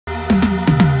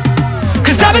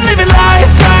I've been living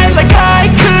life right like I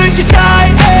could just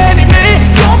die any minute.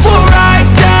 Going for a ride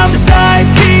down the side,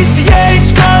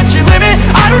 PCH, country limit.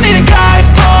 I don't need a guide,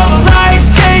 follow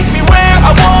lights, take me where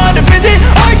I wanna visit.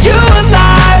 Are you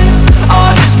alive? Or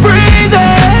just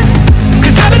breathing?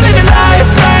 Cause I've been living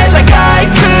life right like I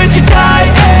could just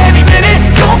die any minute.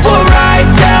 Going for a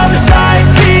ride down the side,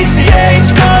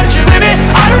 PCH, country limit.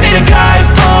 I don't need a guide,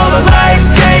 follow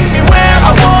lights, take me where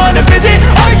I wanna visit.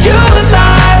 Are you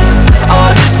alive? Or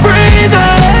just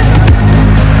breathing?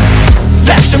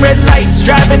 Flashing red lights,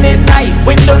 driving at night,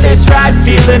 windowless ride,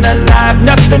 feeling alive.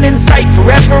 Nothing in sight,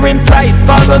 forever in flight.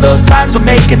 Follow those lines, we'll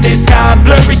make it this time.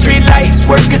 Blurry street lights,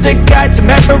 work as a guide to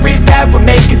memories that we're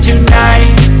making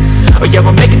tonight. Oh yeah,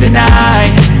 we'll make it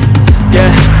tonight.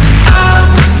 Yeah.